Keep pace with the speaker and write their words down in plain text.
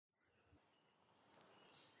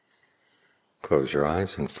Close your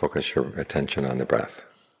eyes and focus your attention on the breath.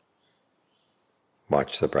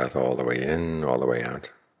 Watch the breath all the way in, all the way out.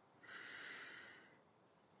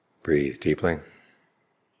 Breathe deeply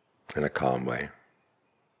in a calm way.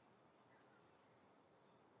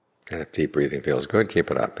 And if deep breathing feels good, keep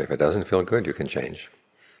it up. If it doesn't feel good, you can change.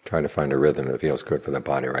 Try to find a rhythm that feels good for the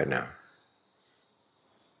body right now.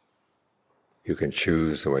 You can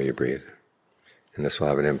choose the way you breathe, and this will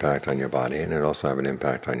have an impact on your body, and it'll also have an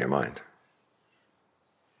impact on your mind.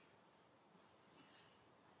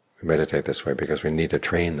 We meditate this way because we need to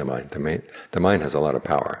train the mind. The mind has a lot of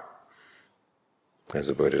power, as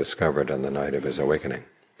the Buddha discovered on the night of his awakening.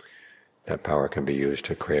 That power can be used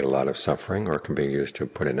to create a lot of suffering, or it can be used to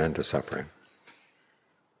put an end to suffering.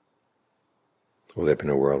 We live in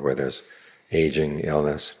a world where there's aging,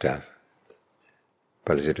 illness, death.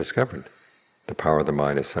 But as you discovered, the power of the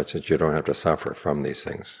mind is such that you don't have to suffer from these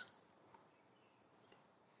things.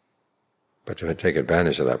 But to take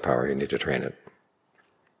advantage of that power, you need to train it.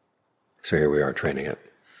 So here we are training it.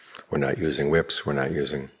 We're not using whips, we're not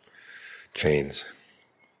using chains.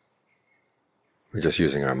 We're just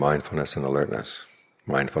using our mindfulness and alertness.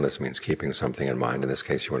 Mindfulness means keeping something in mind. In this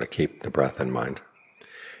case, you want to keep the breath in mind.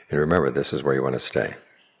 And remember, this is where you want to stay.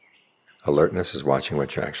 Alertness is watching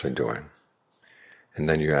what you're actually doing. And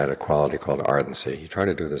then you add a quality called ardency. You try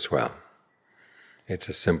to do this well. It's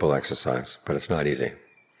a simple exercise, but it's not easy.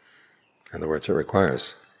 In other words, it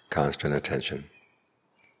requires constant attention.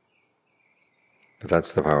 But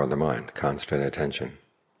that's the power of the mind, constant attention.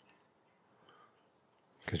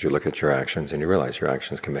 Because you look at your actions and you realize your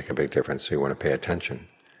actions can make a big difference, so you want to pay attention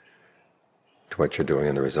to what you're doing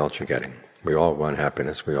and the results you're getting. We all want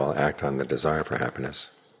happiness, we all act on the desire for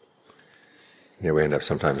happiness. And yet we end up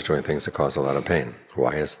sometimes doing things that cause a lot of pain.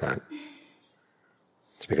 Why is that?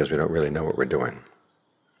 It's because we don't really know what we're doing.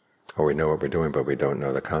 Or we know what we're doing, but we don't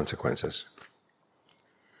know the consequences.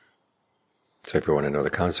 So if you want to know the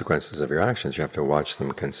consequences of your actions, you have to watch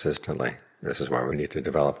them consistently. This is why we need to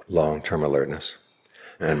develop long-term alertness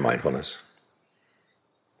and mindfulness.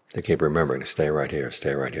 To keep remembering to stay right here,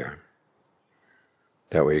 stay right here.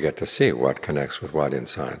 That way you get to see what connects with what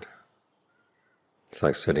inside. It's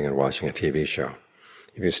like sitting and watching a TV show.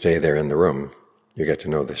 If you stay there in the room, you get to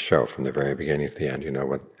know the show from the very beginning to the end. You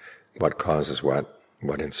know what causes what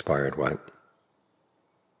inspired what.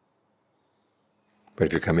 But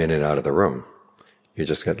if you come in and out of the room, you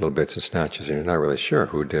just get little bits and snatches, and you're not really sure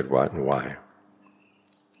who did what and why,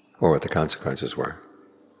 or what the consequences were.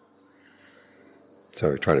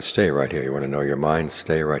 So you try to stay right here. You want to know your mind,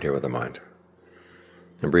 stay right here with the mind.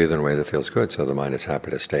 And breathe in a way that feels good, so the mind is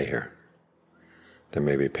happy to stay here. There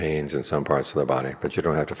may be pains in some parts of the body, but you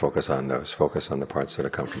don't have to focus on those. Focus on the parts that are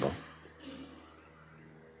comfortable.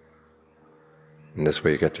 And this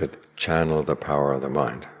way you get to channel the power of the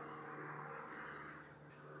mind.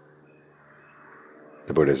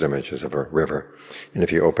 The Buddha's image is of a river, and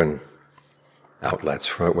if you open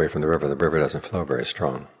outlets away from the river doesn't flow very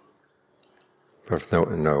strong. But if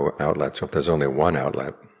no outlet, so if there's only one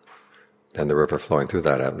outlet, then the river flowing through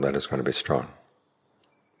that outlet is going to be strong.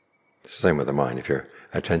 It's the same with the mind. If your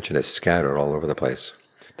attention is scattered all over the place,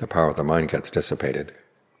 the power of the mind gets dissipated.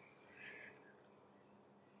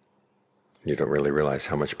 You don't really realize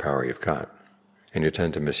how much power you've got, and you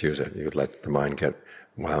tend to misuse it. You let the mind get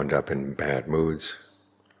wound up in bad moods,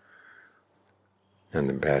 and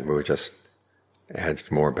the bad mood just adds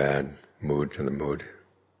more bad mood to the mood.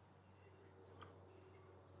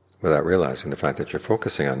 Without realizing the fact that you're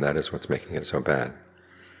focusing on that is what's making it so bad.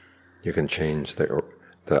 You can change the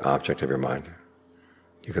object of your mind.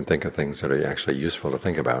 You can think of things that are actually useful to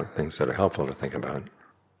think about, things that are helpful to think about.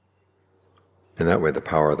 And that way the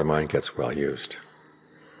power of the mind gets well used.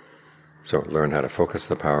 So learn how to focus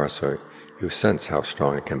the power so you sense how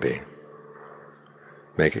strong it can be.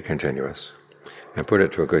 Make it continuous, and put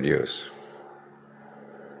it to a good use.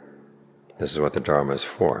 This is what the Dharma is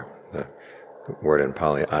for. The word in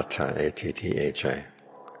Pali, atta, A-T-T-H-A,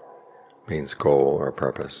 means goal or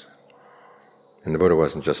purpose. And the Buddha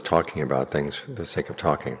wasn't just talking about things for the sake of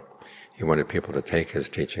talking. He wanted people to take his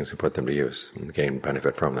teachings and put them to use and gain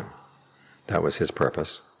benefit from them. That was his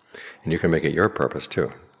purpose. And you can make it your purpose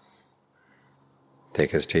too.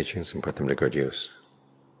 Take his teachings and put them to good use.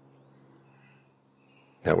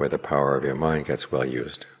 That way the power of your mind gets well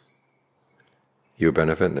used. You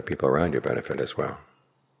benefit and the people around you benefit as well.